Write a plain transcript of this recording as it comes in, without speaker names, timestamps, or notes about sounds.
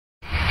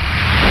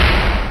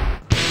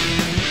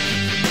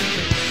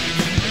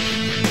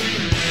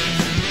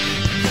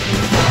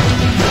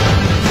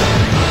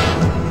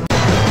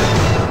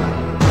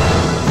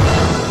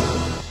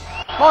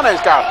My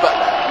name's Gareth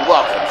Butler and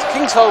welcome to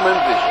Kingsholm in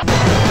Vision.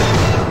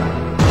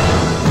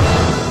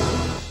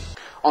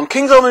 On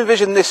Kingsholm in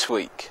Vision this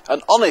week,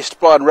 an honest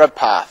Bryan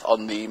Redpath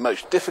on the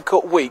most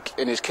difficult week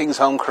in his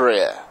Kingsholm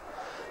career,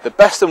 the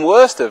best and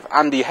worst of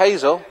Andy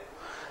Hazell,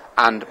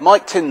 and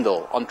Mike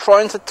Tindall on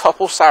trying to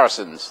topple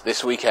Saracens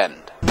this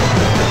weekend.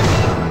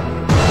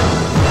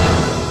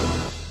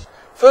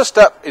 First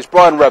up is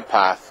Bryan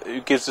Redpath,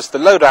 who gives us the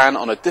lowdown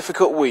on a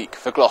difficult week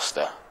for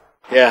Gloucester.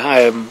 Yeah,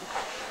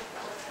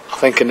 I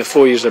think in the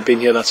 4 years I've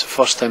been here, that's the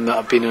first time that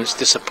I've been as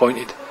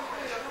disappointed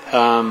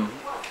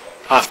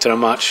after a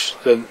match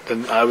than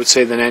I would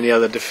say than any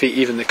other defeat,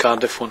 even the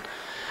Cardiff one.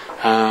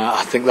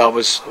 I think that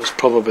was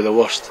probably the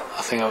worst.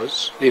 I think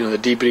the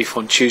debrief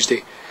on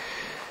Tuesday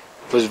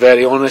was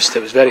very honest.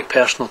 It was very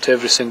personal to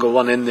every single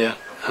one in there,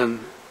 and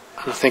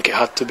I think it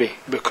had to be,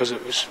 because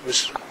it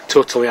was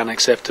totally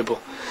unacceptable.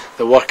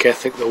 The work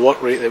ethic, the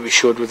work rate that we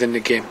showed within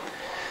the game.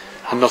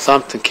 And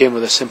Northampton came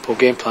with a simple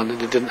game plan, and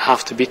they didn't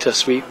have to beat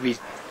us. We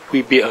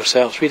beat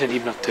ourselves. We didn't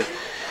even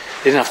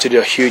have to do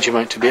a huge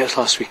amount to beat us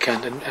last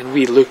weekend, and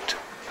we looked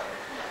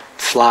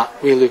flat.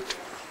 We looked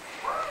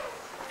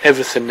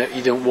everything that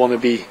you don't want to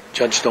be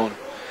judged on.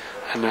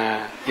 And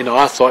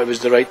I thought it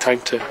was the right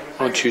time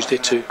on Tuesday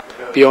to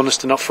be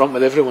honest and upfront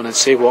with everyone and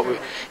say what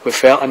we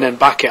felt, and then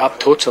back it up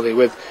totally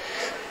with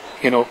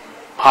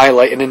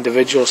highlighting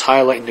individuals,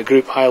 highlighting the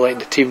group, highlighting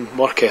the team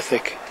work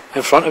ethic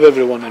in front of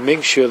everyone, and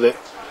making sure that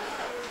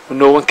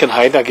no one can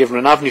hide. I gave them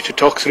an avenue to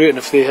talk through it, and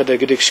if they had a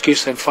good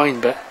excuse, then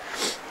fine. But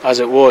as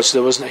it was,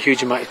 there wasn't a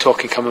huge amount of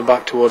talking coming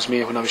back towards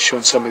me when I was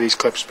showing some of these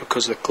clips,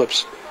 because the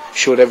clips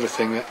showed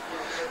everything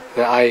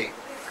that I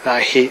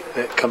hate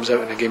that comes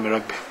out in a game of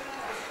rugby.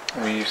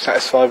 Were you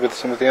satisfied with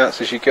some of the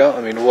answers you got?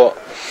 I mean, what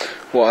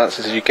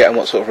answers did you get, and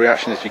what sort of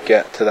reaction did you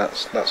get to that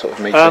sort of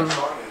meeting?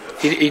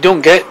 You don't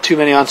get too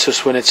many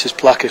answers when it's as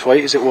black as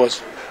white as it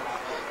was,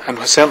 and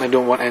I certainly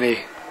don't want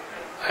any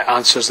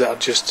answers that are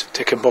just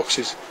ticking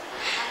boxes.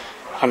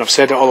 And I've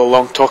said it all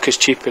along, talk is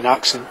cheap and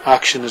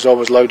action is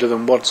always louder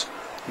than words.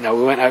 Now,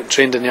 we went out and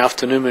trained in the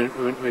afternoon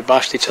and we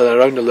bashed each other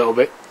around a little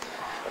bit.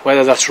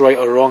 Whether that's right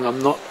or wrong, I'm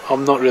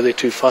not really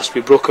too fussed.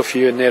 We broke a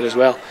few in there as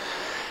well.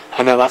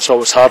 I know that's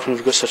always hard when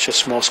we've got such a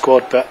small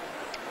squad, but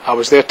I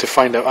was there to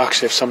find out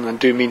actually if some of them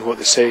do mean what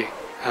they say.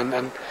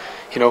 And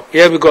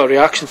we've got a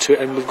reaction to it,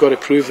 and we've got to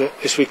prove that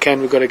this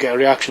weekend we've got to get a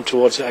reaction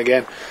towards it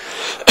again.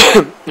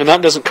 And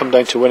that doesn't come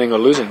down to winning or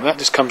losing. That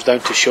just comes down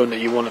to showing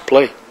that you want to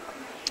play.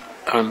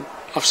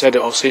 I've said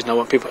it all season, I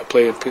want people to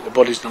play and put the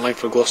bodies in the line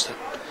for Gloucester.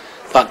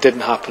 That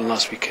didn't happen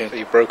last weekend.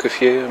 You broke a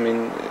few. I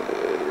mean,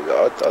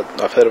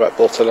 I've heard about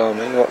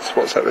Bortolami.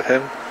 What's up with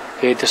him?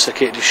 He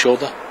dislocated his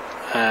shoulder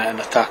in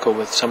a tackle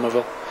with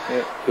Somerville,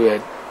 who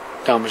had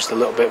damaged a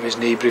little bit of his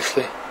knee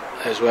briefly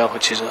as well,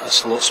 which is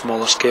a lot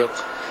smaller scale.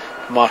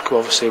 Mark will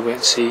obviously wait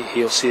and see.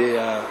 He'll see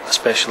a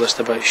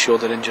specialist about his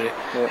shoulder injury.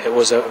 It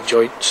was out of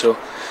joint, so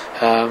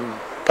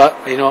but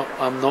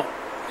I'm not.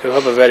 We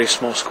have a very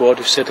small squad.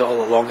 We've said it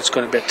all along, it's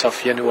going to be a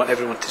tough year and we want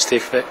everyone to stay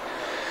fit,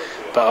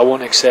 but I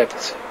won't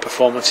accept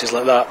performances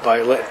like that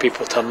by letting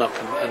people turn up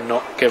and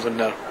not giving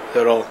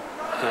their all.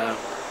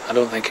 I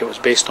don't think it was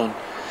based on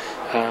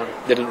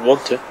they didn't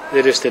want to,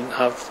 they just didn't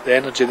have the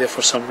energy there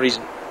for some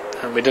reason,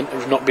 and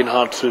we've not been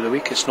hard through the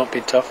week. It's not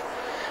been tough.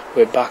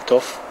 We've backed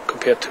off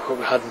compared to what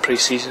we had in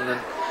pre-season,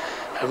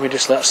 and we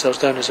just let ourselves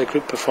down as a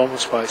group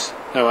performance wise.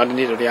 Now I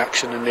need a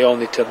reaction, and they all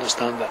need to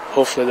understand that.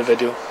 Hopefully the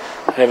video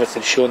and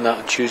everything showing that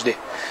on Tuesday,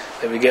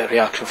 that we get a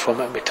reaction from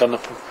it and we turn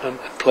up and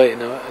play.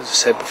 As I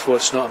said before,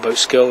 it's not about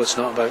skill, it's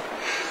not about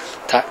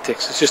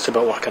tactics, it's just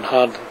about working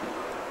hard.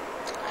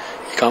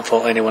 You can't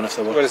fault anyone if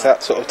they work. Where does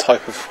that sort of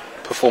type of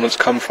performance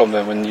come from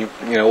then, when you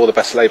all the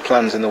best laid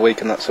plans in the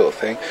week and that sort of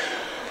thing?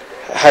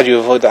 How do you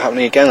avoid that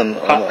happening again on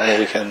the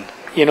weekend?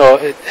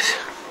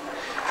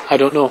 I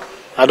don't know.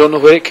 I don't know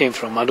where it came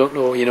from. I don't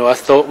know. I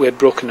thought we had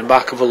broken the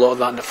back of a lot of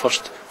that in the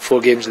first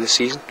 4 games of the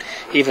season,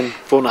 even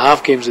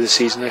 4.5 games of the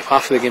season,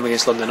 half of the game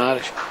against London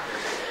Irish.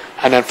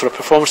 And then for a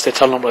performance to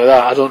turn up like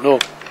that, I don't know.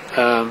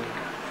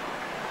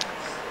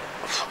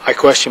 I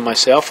question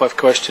myself. I've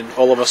questioned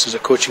all of us as a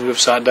coaching group.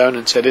 Sat down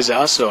and said, "Is it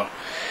us, or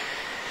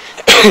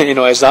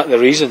is that the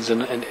reasons?"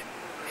 And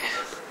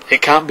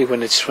it can't be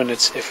when it's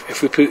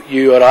if we put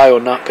you or I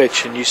on that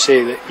pitch and you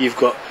say that you've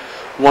got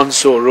one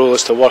sole role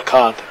is to work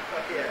hard,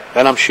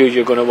 then I'm sure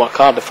you're going to work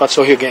hard. If that's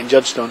all you're getting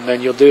judged on,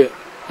 then you'll do it.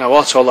 Now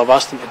that's all I've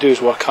asked them to do, is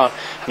work hard,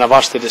 and I've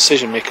asked the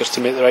decision makers to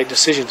make the right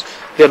decisions.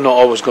 They're not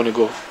always going to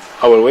go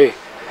our way,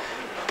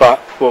 but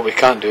what we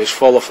can't do is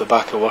fall off the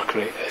back of work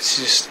rate. It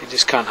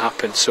just can't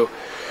happen. So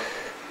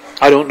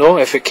I don't know,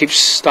 if it keeps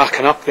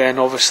stacking up, then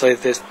obviously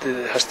there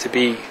has to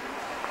be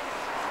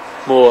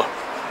more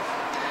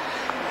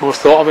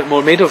thought of it,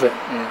 more made of it.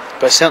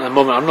 But certainly at the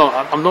moment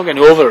I'm not going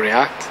to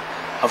overreact.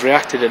 I've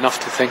reacted enough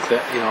to think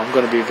that I'm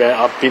going to be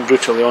I've been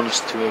brutally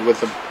honest with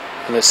them,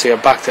 and let's say I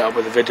backed it up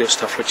with the video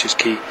stuff, which is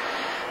key,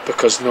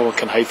 because no one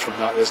can hide from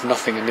that. There's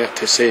nothing in there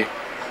to say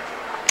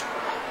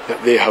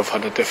that they have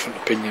had a different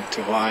opinion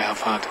to what I have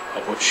had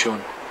or what's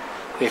shown.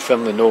 They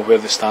firmly know where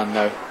they stand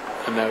now,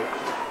 and now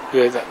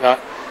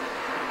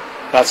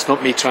that's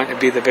not me trying to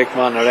be the big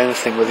man or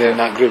anything within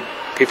that group.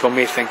 People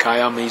may think I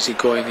am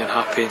easygoing and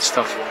happy and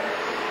stuff,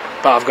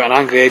 but I've got an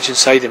angry edge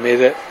inside of me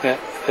that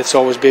it's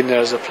always been there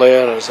as a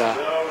player,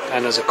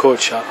 and as a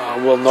coach.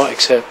 I will not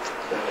accept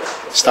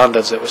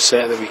standards that were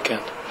set at the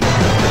weekend.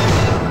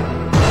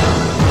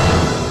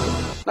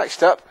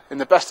 Next up, in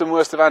the best and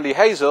worst of Andy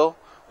Hazell,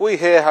 we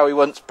hear how he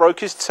once broke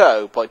his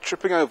toe by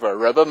tripping over a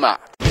rubber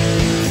mat.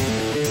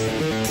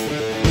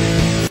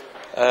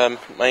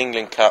 My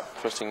England cap,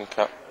 first England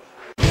cap.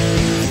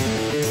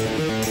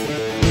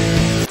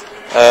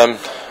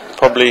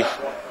 Probably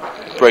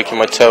breaking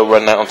my toe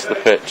running out onto the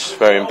pitch.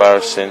 Very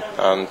embarrassing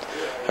and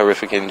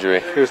horrific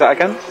injury. Who was that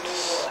again?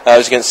 I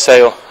was against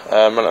Sale.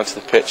 Ran onto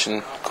the pitch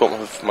and caught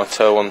with my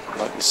toe on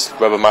like this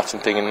rubber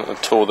matting thing and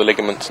tore the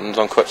ligament and was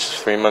on crutches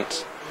for 3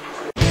 months.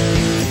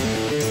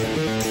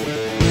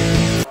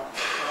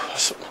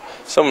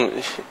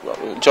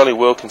 Johnny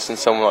Wilkinson,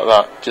 someone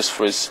like that, just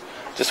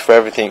for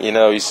everything, you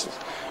know.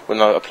 When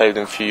I played with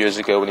him a few years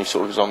ago, when he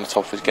sort of was on the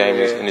top of his game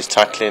in his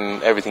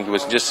tackling, everything, he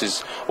was just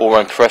his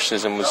all-round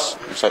professionalism was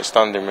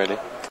outstanding, really.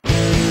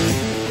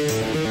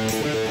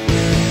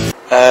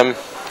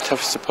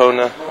 Toughest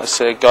opponent, I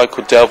say a guy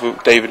called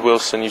David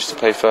Wilson used to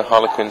play for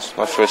Harlequins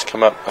when I first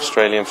came up,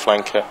 Australian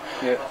flanker.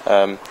 Yeah.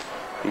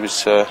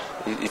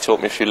 He taught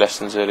me a few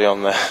lessons early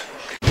on there.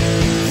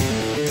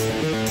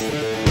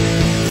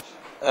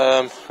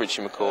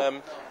 Richie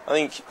McCaw.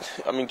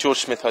 I mean George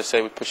Smith, I'd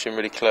say, would push him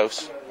really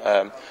close.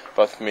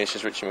 But for me, it's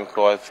just Richie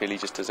McCaw. I feel he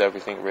just does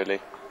everything,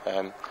 really.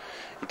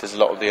 He does a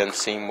lot of the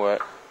unseen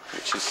work,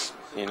 which is,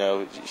 you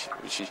know,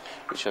 which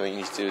I think he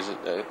needs to do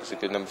as a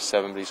good number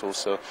 7.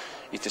 But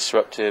he's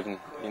disruptive, and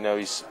you know,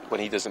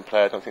 when he doesn't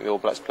play, I don't think the All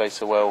Blacks play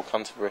so well. Or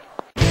Canterbury.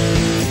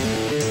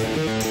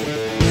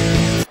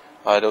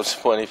 I don't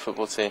support any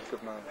football team.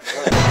 Good man.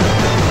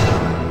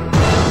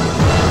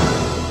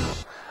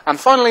 And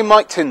finally,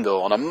 Mike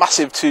Tindall on a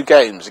massive 2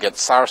 games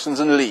against Saracens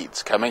and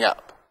Leeds coming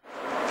up.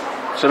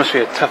 So it must be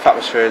a tough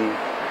atmosphere in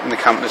the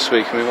camp this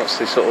week. I mean, what's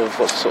the sort of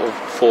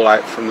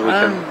fallout from the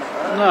weekend?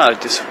 No,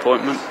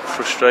 disappointment,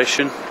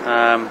 frustration.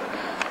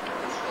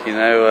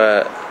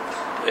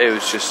 It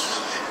was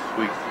just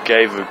we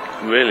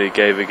really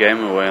gave a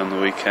game away on the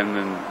weekend,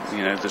 and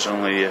you know, there's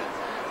only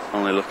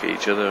look at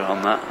each other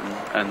on that,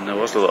 and there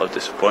was a lot of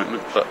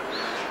disappointment. But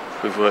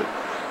we've worked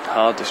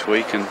hard this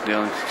week, and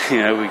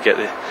we get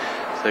the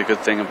good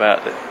thing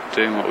about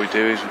doing what we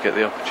do is we get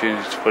the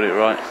opportunity to put it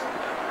right,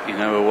 you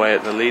know, away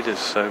at the leaders.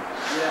 So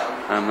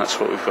that's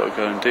what we've got to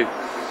go and do.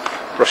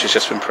 Rush has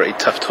just been pretty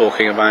tough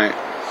talking about,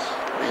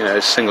 you know,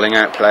 singling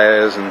out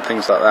players and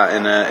things like that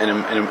in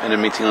a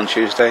meeting on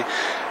Tuesday.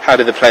 How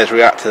did the players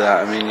react to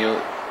that? I mean,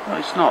 well,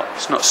 it's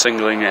not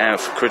singling it out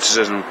for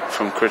criticism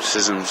from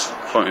criticism's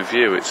point of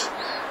view. It's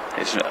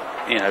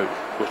you know,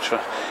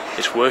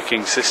 it's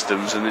working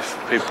systems, and if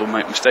people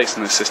make mistakes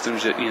in the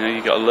systems, you know,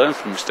 you got to learn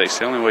from mistakes.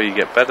 The only way you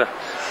get better,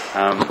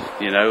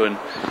 you know. And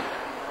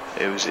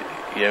it was,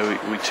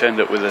 we turned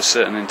up with a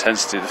certain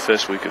intensity the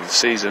first week of the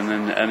season,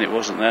 and it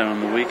wasn't there on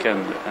the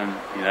weekend. And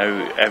you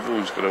know,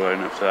 everyone's got to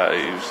own up to that.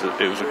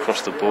 It was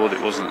across the board. It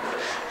wasn't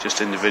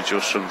just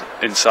individuals from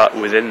inside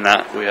within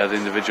that. We had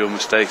individual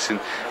mistakes in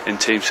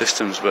team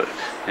systems, but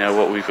you know,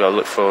 what we've got to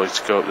look for is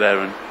to go up there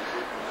and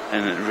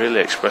really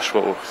express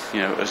what,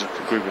 you know, as a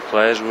group of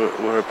players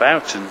we're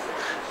about, and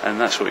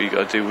that's what you've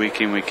got to do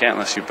week in, week out.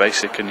 That's your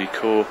basic and your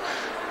core,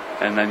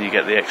 and then you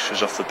get the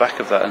extras off the back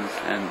of that,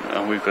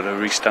 and we've got to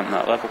restamp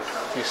that level.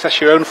 You assess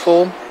your own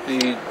form?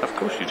 Of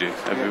course you do,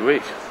 every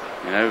week.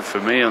 You know, for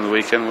me on the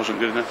weekend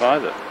wasn't good enough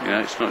either. You know,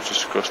 it's not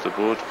just across the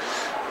board.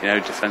 You know,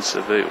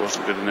 defensively it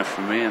wasn't good enough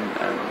for me, and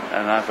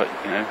I've,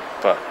 you know,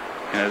 but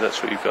you know,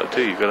 that's what you've got to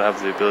do. You've got to have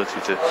the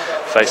ability to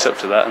face up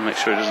to that and make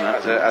sure it doesn't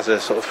happen. As a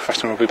sort of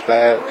professional rugby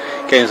player,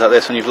 games like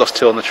this, when you've lost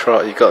 2 on the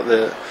trot, you've got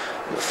the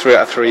 3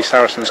 out of 3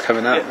 Saracens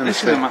coming out. Yeah,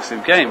 this is a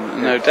massive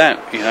game, no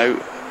doubt. You know,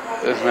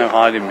 there's no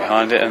hiding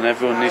behind it, and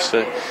everyone needs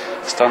to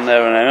stand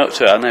there and own up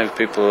to it. I know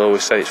people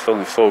always say it's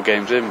only 4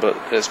 games in, but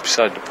that's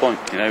beside the point.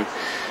 You know,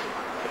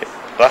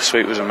 last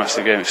week was a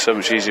massive game. It's so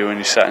much easier when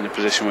you're sat in a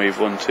position where you've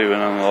won 2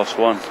 and only lost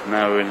 1.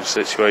 Now we're in a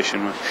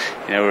situation where,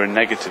 you know, we're in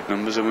negative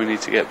numbers and we need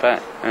to get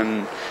back.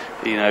 And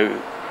you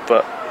know,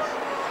 but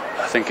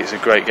I think it's a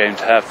great game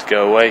to have, to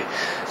go away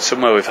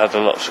somewhere we've had a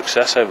lot of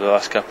success over the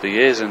last couple of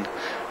years, and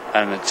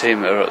a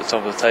team that are at the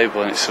top of the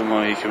table, and it's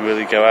somewhere you can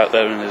really go out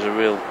there and there's a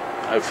real,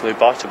 hopefully,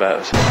 bite about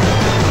us.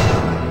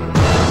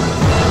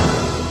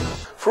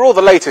 For all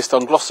the latest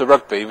on Gloucester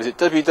Rugby, visit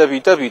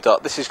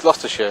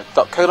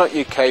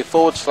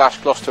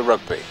www.thisisgloucestershire.co.uk/Gloucester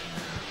Rugby.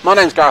 My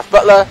name's Gareth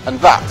Butler, and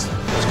that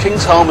was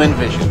Kingsholm in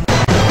Vision.